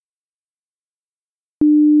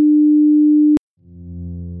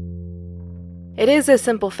It is a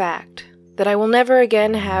simple fact that I will never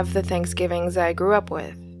again have the Thanksgivings I grew up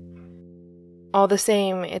with. All the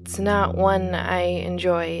same, it's not one I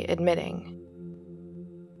enjoy admitting.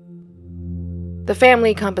 The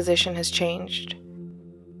family composition has changed.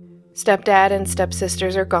 Stepdad and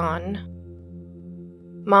stepsisters are gone.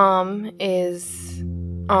 Mom is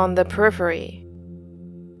on the periphery.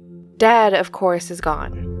 Dad, of course, is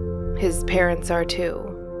gone. His parents are too.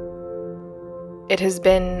 It has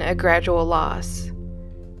been a gradual loss.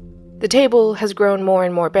 The table has grown more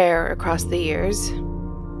and more bare across the years.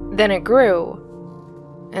 Then it grew,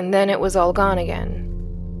 and then it was all gone again.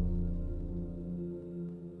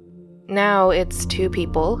 Now it's two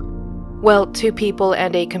people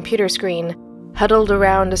and a computer screen huddled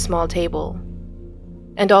around a small table.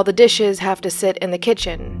 And all the dishes have to sit in the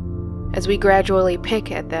kitchen as we gradually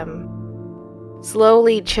pick at them,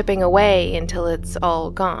 slowly chipping away until it's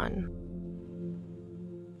all gone.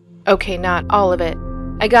 Okay, not all of it.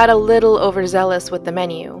 I got a little overzealous with the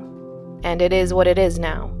menu, and it is what it is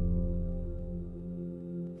now.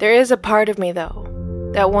 There is a part of me,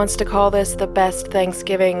 though, that wants to call this the best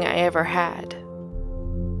Thanksgiving I ever had.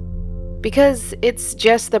 Because it's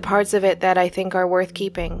just the parts of it that I think are worth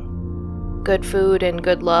keeping. Good food and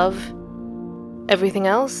good love. Everything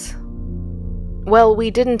else? Well,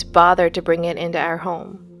 we didn't bother to bring it into our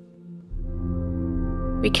home.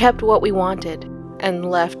 We kept what we wanted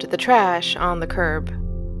and left the trash on the curb.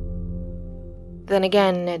 Then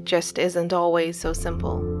again, it just isn't always so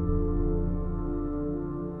simple.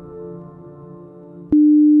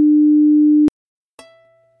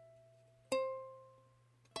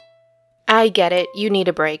 I get it, you need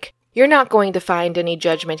a break. You're not going to find any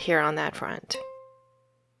judgment here on that front.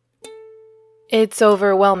 It's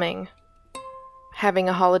overwhelming, having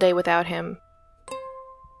a holiday without him.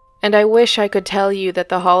 And I wish I could tell you that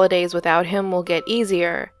the holidays without him will get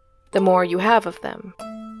easier the more you have of them.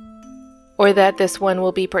 Or that this one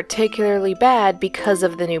will be particularly bad because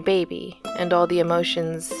of the new baby and all the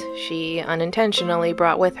emotions she unintentionally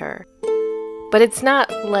brought with her. But it's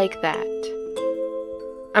not like that.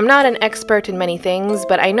 I'm not an expert in many things,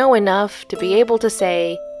 but I know enough to be able to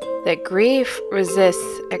say that grief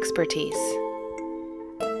resists expertise.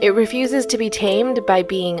 It refuses to be tamed by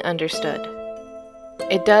being understood.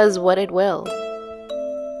 It does what it will.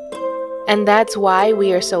 And that's why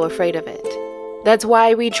we are so afraid of it. That's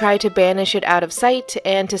why we try to banish it out of sight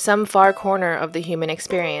and to some far corner of the human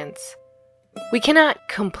experience. We cannot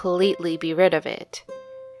completely be rid of it.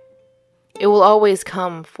 It will always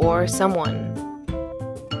come for someone.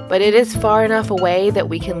 But it is far enough away that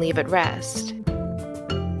we can leave it rest.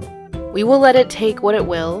 We will let it take what it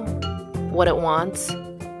will, what it wants.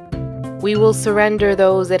 We will surrender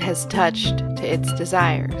those it has touched to its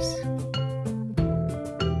desires.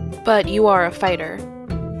 But you are a fighter.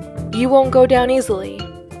 You won't go down easily,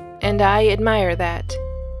 and I admire that.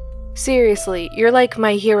 Seriously, you're like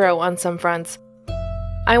my hero on some fronts.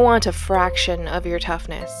 I want a fraction of your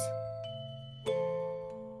toughness.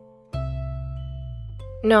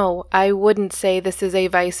 No, I wouldn't say this is a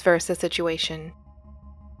vice versa situation.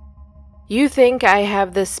 You think I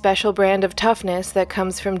have this special brand of toughness that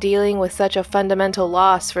comes from dealing with such a fundamental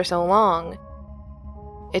loss for so long.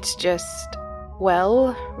 It's just,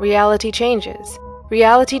 well, reality changes.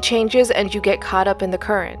 Reality changes and you get caught up in the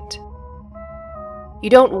current. You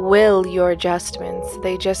don't will your adjustments,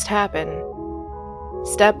 they just happen.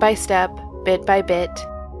 Step by step, bit by bit,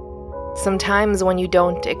 sometimes when you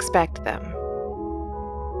don't expect them.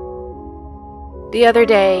 The other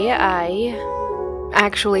day,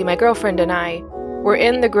 my girlfriend and I, were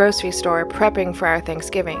in the grocery store prepping for our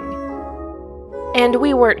Thanksgiving. And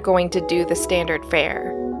we weren't going to do the standard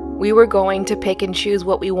fare. We were going to pick and choose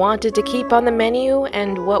what we wanted to keep on the menu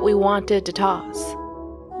and what we wanted to toss.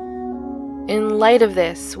 In light of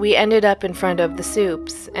this, we ended up in front of the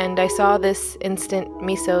soups, and I saw this instant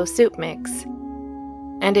miso soup mix.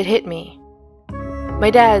 And it hit me. My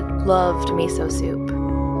dad loved miso soup.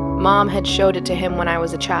 Mom had showed it to him when I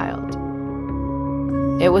was a child.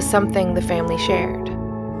 It was something the family shared.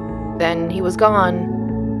 Then he was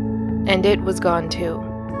gone, and it was gone too.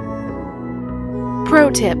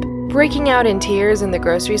 Pro tip: breaking out in tears in the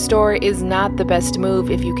grocery store is not the best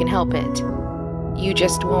move if you can help it. You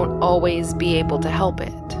just won't always be able to help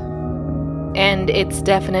it. And it's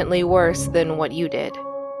definitely worse than what you did.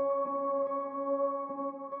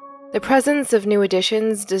 The presence of new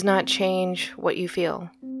additions does not change what you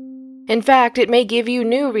feel. In fact, it may give you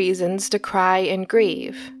new reasons to cry and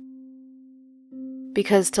grieve.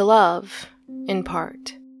 Because to love, in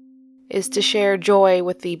part, is to share joy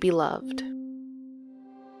with the beloved.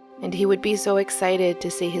 And he would be so excited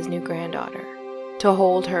to see his new granddaughter, to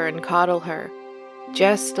hold her and coddle her,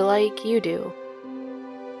 just like you do.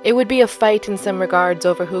 It would be a fight in some regards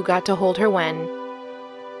over who got to hold her when,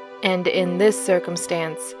 and in this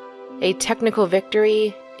circumstance, a technical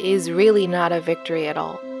victory is really not a victory at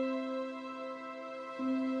all.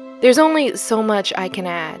 There's only so much I can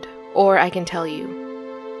add, or I can tell you.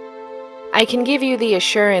 I can give you the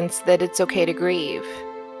assurance that it's okay to grieve,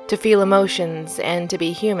 to feel emotions, and to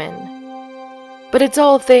be human. But it's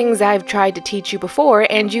all things I've tried to teach you before,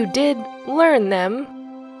 and you did learn them.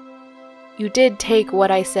 You did take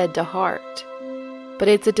what I said to heart, but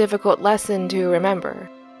it's a difficult lesson to remember.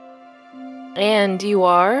 And you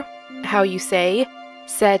are, how you say,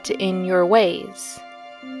 set in your ways.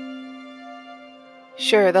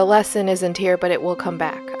 Sure, the lesson isn't here, but it will come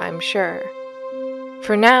back, I'm sure.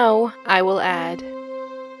 For now, I will add,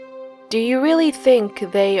 do you really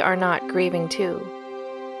think they are not grieving too?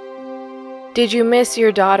 Did you miss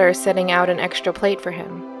your daughter setting out an extra plate for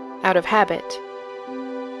him, out of habit?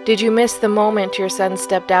 Did you miss the moment your son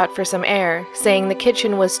stepped out for some air, saying the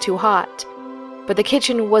kitchen was too hot? But the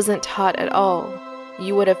kitchen wasn't hot at all.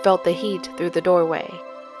 You would have felt the heat through the doorway.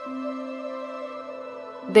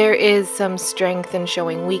 There is some strength in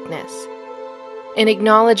showing weakness, in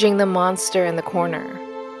acknowledging the monster in the corner.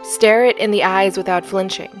 Stare it in the eyes without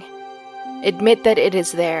flinching. Admit that it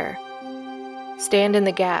is there. Stand in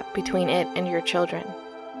the gap between it and your children.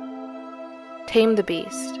 Tame the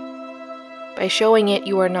beast. By showing it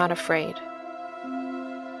you are not afraid.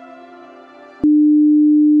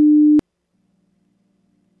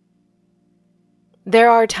 There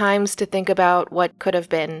are times to think about what could have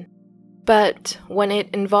been, but when it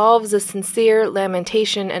involves a sincere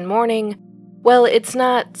lamentation and mourning, well, it's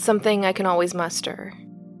not something I can always muster.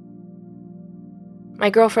 My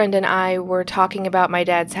girlfriend and I were talking about my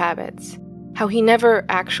dad's habits, how he never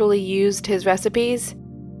actually used his recipes.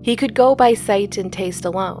 He could go by sight and taste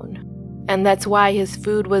alone, and that's why his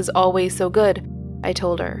food was always so good, I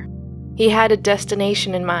told her. He had a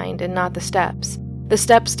destination in mind and not the steps. The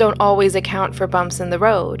steps don't always account for bumps in the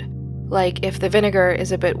road, like if the vinegar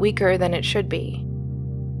is a bit weaker than it should be.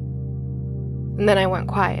 And then I went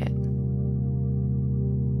quiet.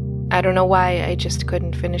 I don't know why, I just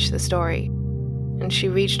couldn't finish the story. And she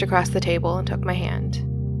reached across the table and took my hand,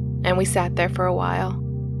 and we sat there for a while.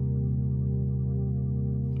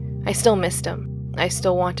 I still missed him. I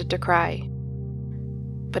still wanted to cry.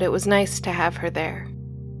 But it was nice to have her there.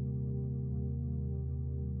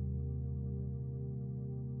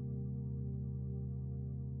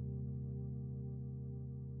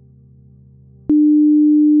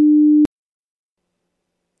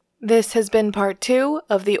 This has been part 2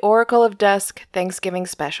 of the Oracle of Dusk Thanksgiving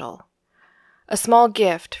Special. A small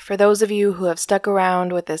gift for those of you who have stuck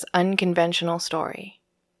around with this unconventional story.